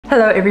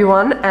Hello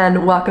everyone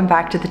and welcome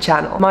back to the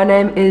channel. My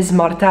name is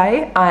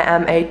Martij. I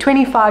am a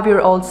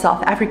 25-year-old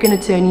South African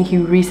attorney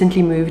who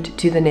recently moved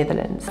to the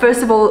Netherlands.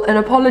 First of all, an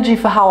apology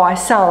for how I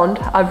sound.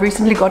 I've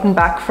recently gotten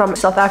back from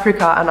South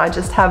Africa and I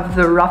just have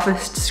the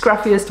roughest,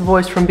 scruffiest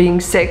voice from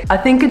being sick. I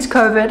think it's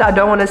COVID. I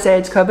don't want to say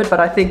it's COVID, but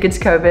I think it's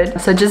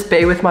COVID. So just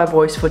bear with my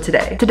voice for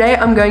today. Today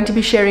I'm going to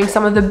be sharing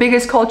some of the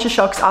biggest culture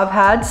shocks I've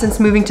had since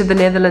moving to the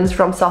Netherlands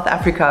from South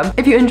Africa.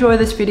 If you enjoy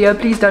this video,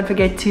 please don't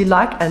forget to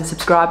like and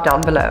subscribe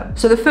down below.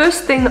 So the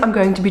first thing I'm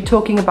going to be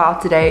talking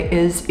about today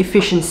is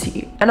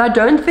efficiency. And I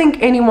don't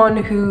think anyone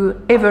who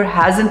ever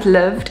hasn't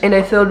lived in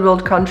a third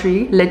world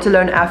country, let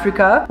alone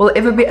Africa, will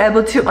ever be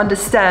able to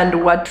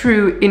understand what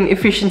true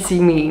inefficiency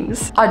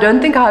means. I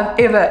don't think I've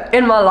ever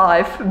in my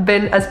life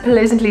been as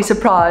pleasantly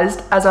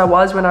surprised as I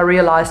was when I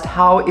realized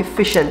how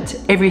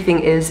efficient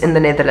everything is in the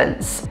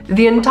Netherlands.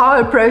 The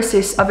entire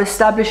process of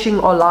establishing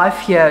our life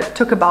here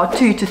took about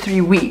 2 to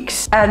 3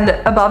 weeks. And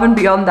above and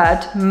beyond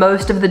that,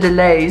 most of the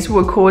delays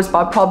were caused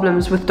by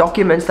problems with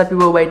documents that we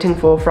were waiting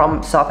for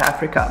from South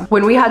Africa.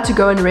 When we had to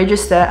go and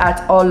register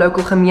at our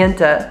local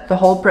gemeente, the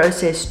whole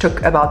process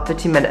took about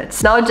 30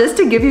 minutes. Now, just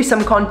to give you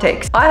some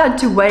context, I had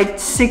to wait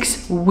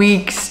 6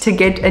 weeks to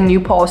get a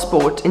new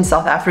passport in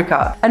South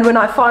Africa. And when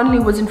I finally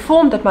was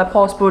informed that my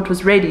passport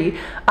was ready,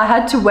 I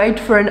had to wait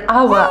for an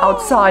hour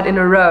outside in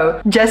a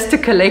row just to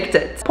collect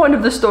it. Point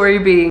of the story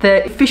being,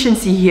 the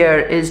efficiency here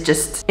is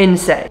just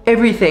insane.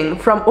 Everything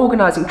from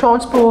organizing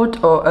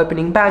transport or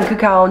opening bank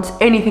accounts,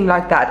 anything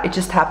like that, it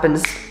just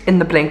happens in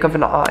the blink of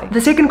an eye.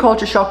 The second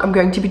culture shock I'm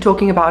going to be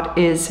talking about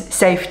is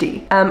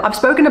safety. I've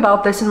spoken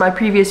about this in my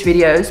previous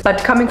videos, but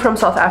coming from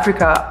South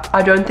Africa,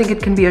 I don't think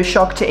it can be a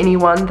shock to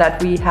anyone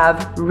that we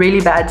have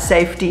really bad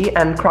safety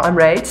and crime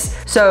rates.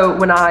 So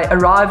when I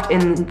arrived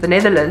in the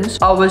Netherlands,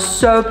 I was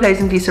so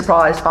pleasantly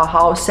surprised by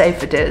how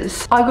safe it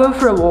is. I go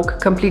for a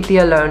walk completely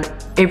alone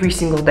every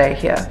single day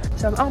here.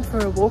 So I'm out for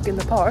a walk in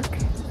the park.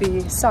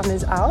 The sun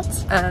is out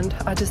and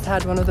I just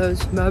had one of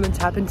those moments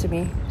happen to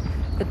me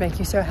that make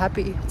you so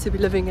happy to be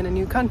living in a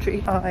new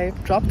country. I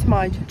dropped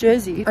my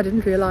jersey. I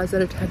didn't realize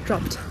that it had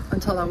dropped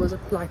until I was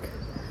like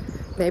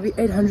maybe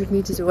 800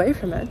 meters away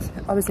from it.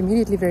 I was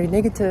immediately very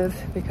negative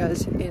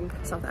because in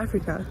South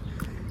Africa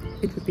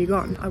it would be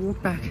gone. I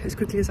walked back as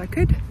quickly as I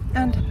could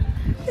and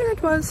there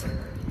it was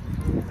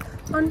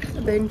on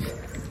the bench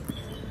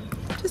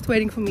just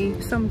waiting for me.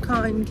 Some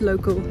kind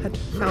local had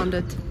found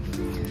it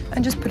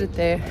and just put it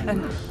there,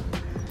 and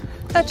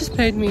that just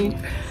made me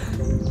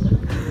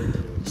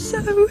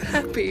so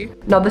happy.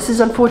 Now, this is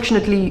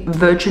unfortunately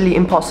virtually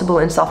impossible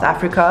in South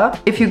Africa.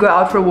 If you go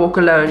out for a walk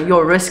alone,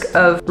 your risk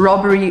of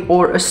robbery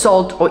or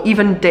assault or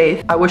even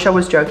death, I wish I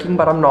was joking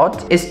but I'm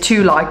not, is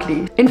too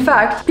likely. In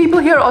fact, people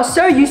here are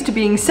so used to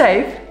being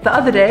safe. The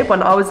other day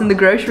when I was in the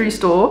grocery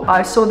store,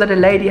 I saw that a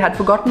lady had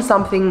forgotten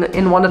something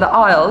in one of the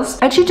aisles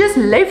and she just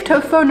left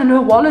her phone and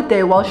her wallet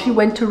there while she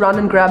went to run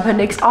and grab her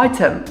next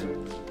item.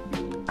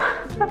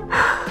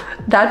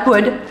 That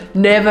would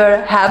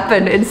never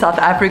happen in South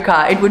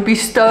Africa. It would be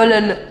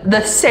stolen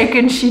the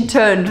second she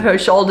turned her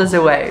shoulders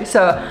away.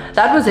 So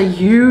that was a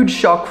huge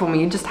shock for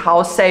me, just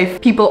how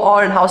safe people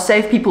are and how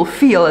safe people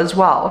feel as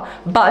well.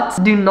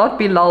 But do not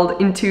be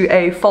lulled into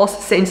a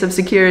false sense of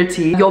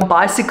security. Your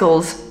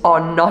bicycles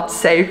are not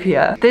safe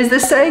here. There's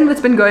this saying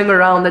that's been going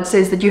around that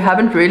says that you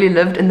haven't really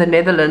lived in the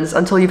Netherlands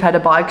until you've had a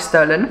bike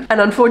stolen.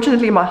 And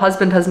unfortunately, my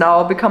husband has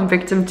now become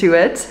victim to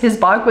it. His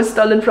bike was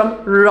stolen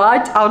from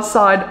right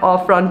outside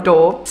our front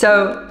door.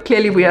 So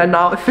clearly we are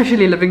now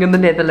officially living in the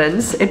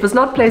Netherlands. It was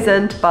not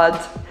pleasant,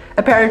 but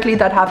apparently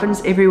that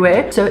happens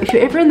everywhere. So if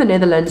you're ever in the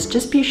Netherlands,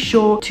 just be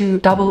sure to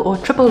double or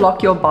triple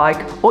lock your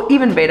bike, or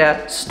even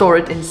better, store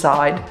it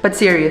inside. But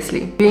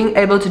seriously, being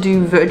able to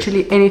do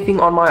virtually anything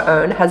on my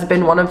own has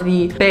been one of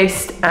the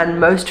best and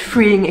most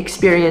freeing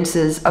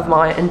experiences of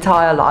my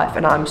entire life,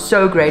 and I'm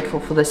so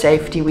grateful for the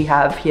safety we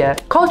have here.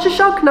 Culture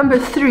shock number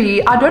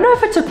 3, I don't know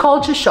if it's a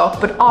culture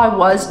shock, but I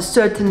was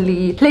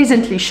certainly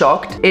pleasantly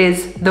shocked,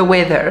 is the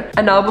weather.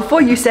 And now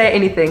before you say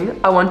anything,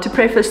 I want to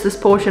preface this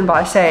portion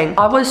by saying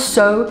I was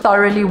so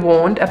thoroughly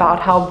warned about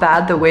how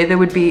bad the weather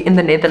would be in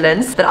the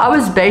Netherlands that I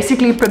was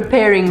basically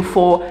preparing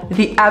for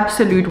the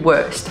absolute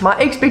worst. My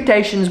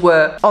expectations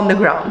were on the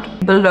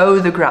ground, below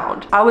the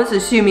ground. I was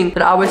assuming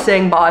that I was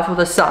saying bye for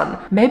the sun.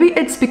 Maybe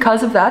it's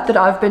because of that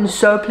I've been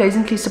so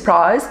pleasantly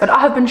surprised, but I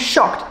have been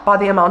shocked by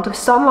the amount of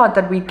sunlight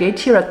that we get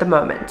here at the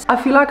moment.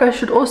 I feel like I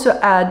should also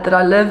add that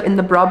I live in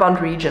the Brabant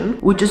region,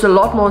 which is a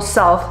lot more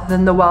south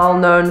than the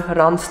well-known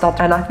Randstad,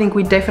 and I think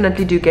we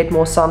definitely do get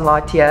more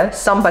sunlight here.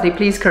 Somebody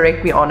please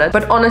correct me on it,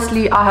 but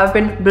honestly, I have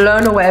been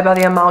blown away by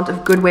the amount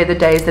of good weather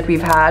days that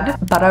we've had.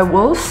 But I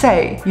will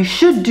say, you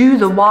should do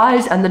the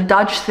wise and the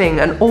Dutch thing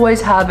and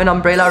always have an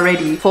umbrella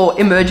ready for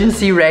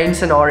emergency rain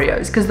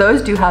scenarios, because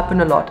those do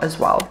happen a lot as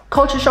well.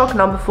 Culture shock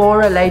number 4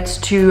 relates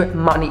to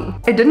money.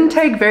 It didn't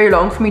take very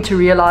long for me to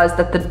realize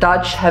that the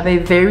Dutch have a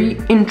very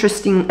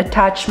interesting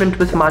attachment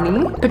with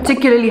money,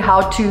 particularly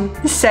how to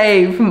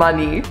save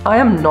money. I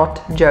am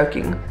not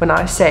joking when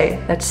I say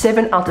that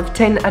 7 out of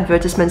 10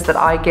 advertisements that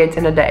I get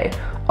in a day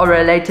are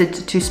related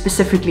to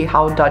specifically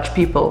how Dutch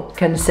people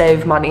can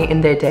save money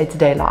in their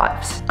day-to-day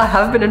lives. I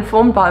have been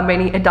informed by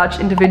many a Dutch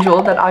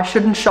individual that I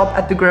shouldn't shop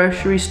at the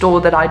grocery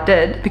store that I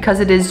did because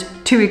it is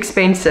too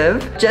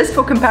expensive. Just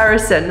for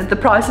comparison, the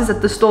prices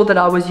at the store that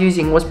I was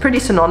using was pretty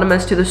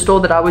synonymous to the store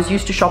that I was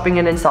used to shopping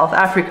in South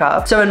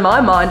Africa. So in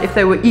my mind, if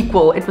they were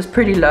equal, it was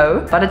pretty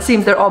low, but it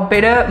seems there are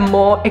better,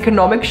 more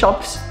economic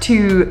shops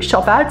to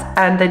shop at,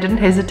 and they didn't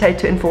hesitate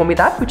to inform me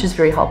that, which is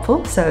very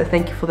helpful. So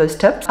thank you for those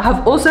tips. I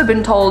have also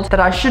been told that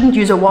I shouldn't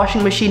use a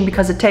washing machine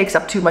because it takes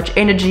up too much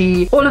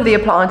energy. All of the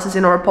appliances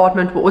in our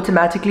apartment were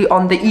automatically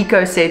on the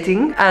eco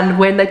setting, and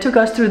when they took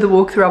us through the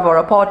walkthrough of our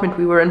apartment,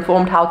 we were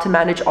informed how to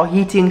manage our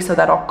heating so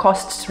that our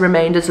costs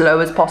remained as low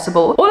as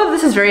possible. All of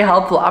this is very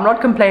helpful. I'm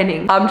not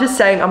complaining. I'm just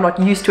saying I'm not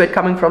used to it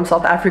coming from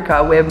South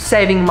Africa, where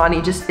saving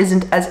money just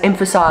isn't as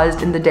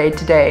emphasized in the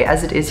day-to-day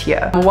as it is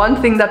here. One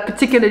thing that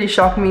particularly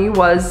shocked me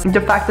was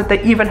the fact that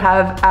they even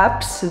have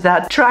apps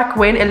that track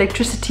when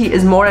electricity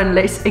is more and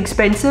less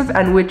expensive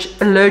and which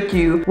alert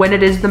you when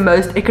it is the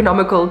most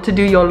economical to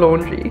do your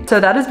laundry. So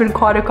that has been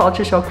quite a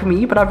culture shock for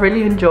me, but I've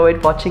really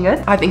enjoyed watching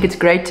it. I think it's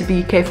great to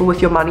be careful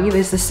with your money.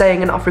 There's this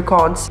saying in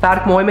Afrikaans,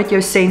 werk mooi met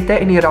jou sente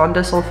en die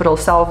rande sal vir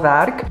hulself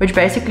werk, which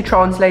basically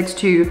translates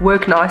to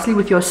work nicely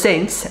with your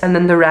cents and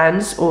then the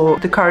rands or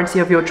the currency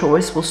of your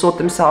choice will sort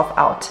themselves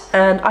out.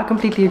 And I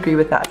completely agree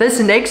with that. This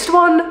next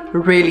one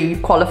really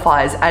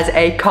qualifies as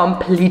a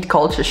complete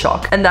culture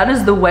shock, and that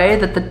is the way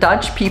that the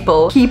Dutch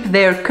people keep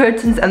their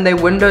curtains and their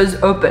windows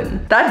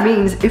open. That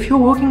means if you're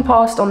walking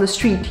past on the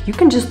street, you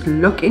can just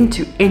look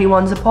into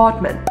anyone's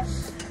apartment.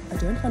 I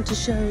don't want to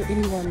show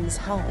anyone's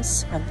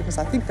house because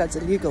I think that's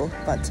illegal,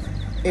 but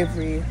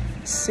every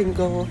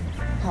single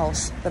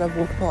house that I've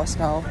walked past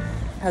now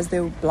has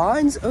their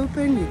blinds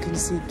open. You can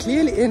see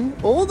clearly in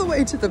all the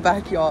way to the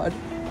backyard.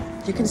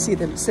 You can see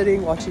them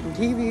sitting, watching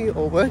TV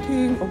or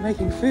working or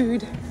making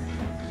food,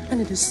 and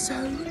it is so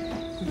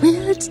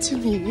weird to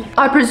me.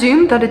 I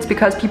presume that it's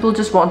because people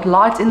just want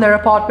light in their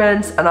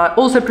apartments, and I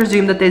also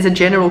presume that there's a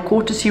general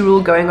courtesy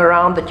rule going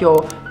around that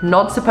you're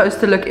not supposed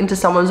to look into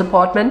someone's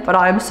apartment, but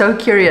I am so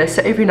curious,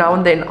 so every now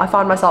and then I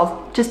find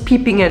myself just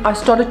peeping in. I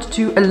started to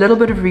do a little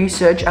bit of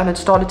research and it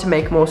started to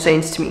make more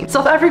sense to me.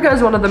 South Africa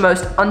is one of the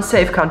most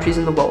unsafe countries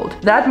in the world.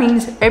 That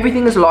means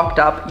everything is locked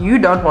up. You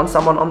don't want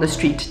someone on the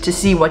street to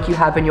see what you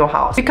have in your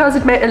house because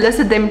it may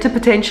elicit them to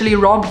potentially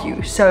rob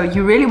you. So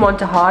you really want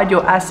to hide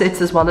your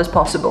assets as well as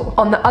possible.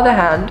 On the other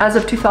hand, as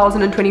of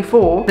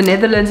 2024, the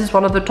Netherlands is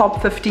one of the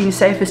top 15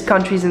 safest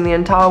countries in the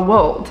entire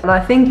world. And I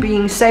think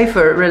being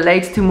safer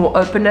relates to more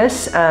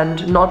openness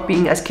and not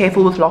being as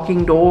careful with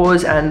locking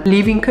doors and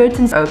leaving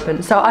curtains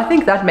open. So I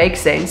think that makes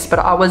sense, but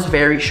I was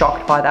very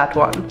shocked by that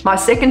one. My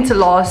second to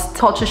last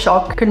culture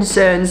shock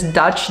concerns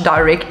Dutch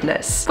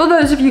directness. For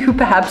those of you who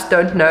perhaps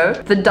don't know,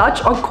 the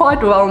Dutch are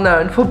quite well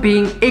known for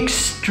being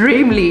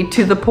extremely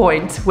to the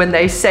point when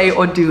they say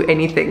or do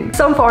anything.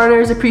 Some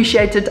foreigners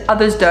appreciate it,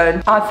 others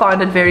don't. I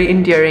find it very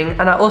endearing,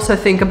 and I also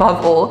think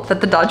above all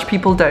that the Dutch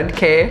people don't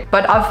care.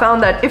 But I've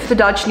found that if the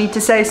Dutch need to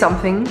say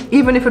something,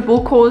 even if it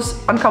will cause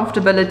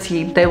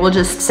uncomfortability, they will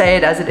just say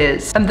it as it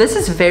is. And this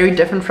is very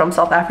different from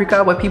South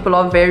Africa, where people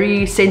are very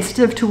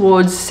sensitive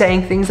towards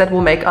saying things that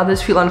will make others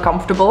feel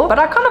uncomfortable. But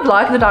I kind of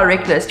like the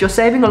directness. You're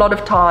saving a lot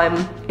of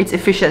time, it's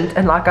efficient,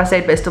 and like I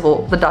said, best of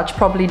all, the Dutch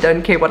probably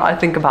don't care what I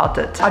think about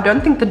it. I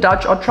don't think the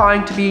Dutch are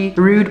trying to be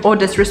rude or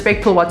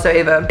disrespectful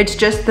whatsoever. It's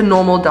just the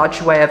normal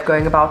Dutch way of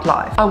going about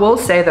life. I will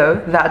say though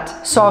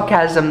that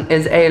sarcasm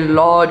is a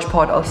large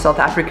part of South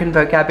African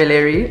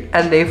vocabulary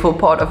and therefore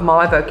part of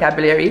my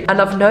vocabulary,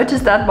 and I've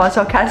noticed that my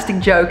sarcastic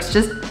jokes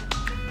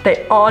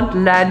they aren't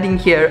landing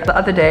here. The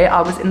other day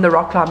I was in the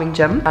rock climbing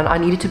gym and I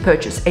needed to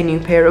purchase a new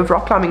pair of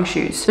rock climbing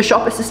shoes. The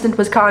shop assistant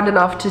was kind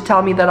enough to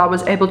tell me that I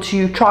was able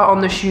to try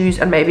on the shoes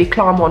and maybe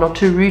climb 1 or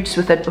 2 routes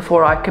with it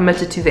before I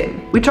committed to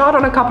them. We tried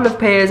on a couple of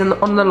pairs, and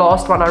on the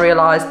last one I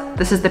realized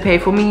this is the pair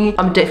for me.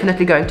 I'm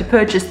definitely going to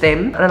purchase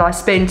them, and I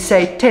spent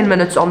say 10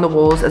 minutes on the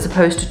walls as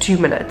opposed to 2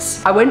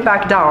 minutes. I went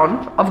back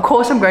down. Of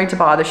course I'm going to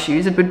buy the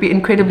shoes. It would be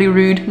incredibly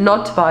rude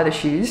not to buy the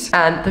shoes.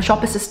 And the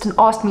shop assistant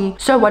asked me,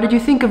 so what did you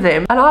think of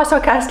them? And I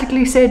sarcastically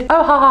said,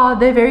 oh haha,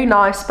 they're very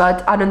nice,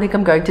 but I don't think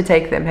I'm going to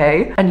take them,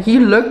 hey? And he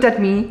looked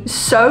at me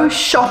so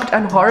shocked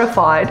and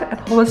horrified, and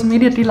I was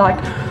immediately like,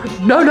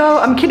 no,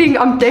 I'm kidding,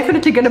 I'm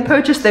definitely gonna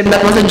purchase them,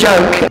 that was a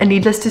joke. And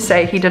needless to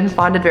say, he didn't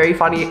find it very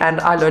funny,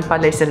 and I learned my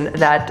lesson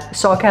that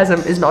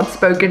sarcasm is not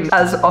spoken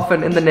as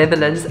often in the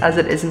Netherlands as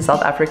it is in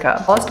South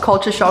Africa. Last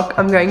culture shock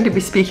I'm going to be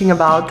speaking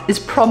about is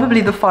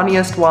probably the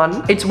funniest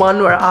one. It's one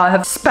where I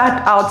have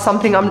spat out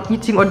something I'm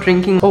eating or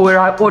drinking, or where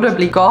I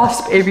audibly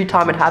gasp every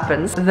time it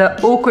happens. The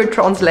awkward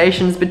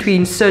translations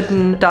between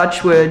certain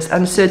Dutch words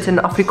and certain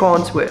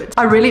Afrikaans words.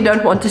 I really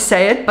don't want to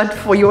say it, but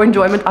for your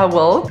enjoyment I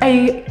will.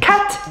 A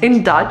cat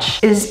in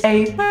Dutch is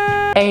a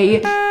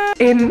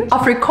in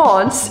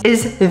Afrikaans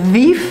is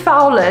the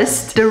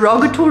foulest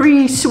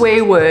derogatory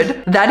swear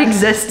word that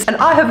exists. And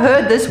I have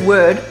heard this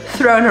word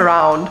thrown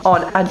around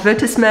on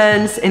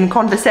advertisements, in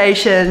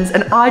conversations,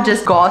 and I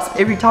just gasp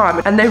every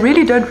time. And they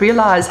really don't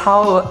realize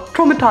how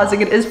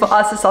traumatizing it is for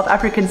us as South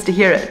Africans to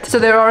hear it. So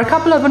there are a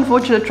couple of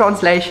unfortunate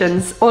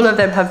translations. All of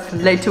them have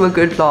led to a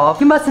good laugh.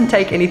 You mustn't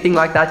take anything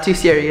like that too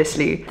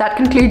seriously. That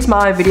concludes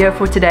my video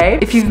for today.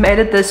 If you've made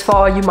it this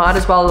far, you might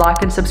as well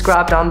like and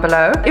subscribe down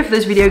below. If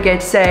this video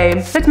gets, say,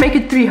 let's make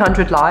it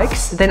 300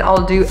 likes, then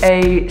I'll do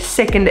a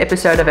second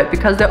episode of it,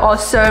 because there are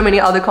so many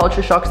other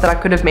culture shocks that I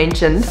could have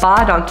mentioned.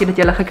 Baie dankie dat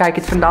julle gekyk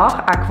het vandag.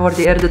 Ek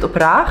waardeer dit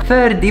opreg.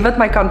 Vir die wat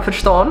my kan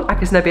verstaan,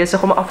 ek is nou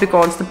besig om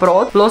Afrikaans te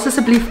praat. Los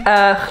asseblief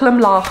 'n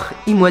glimlag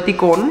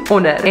emoticon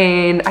onder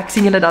en ek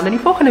sien julle dan in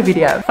die volgende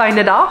video.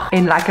 Fynde dag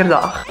en lekker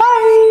dag.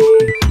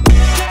 Bye!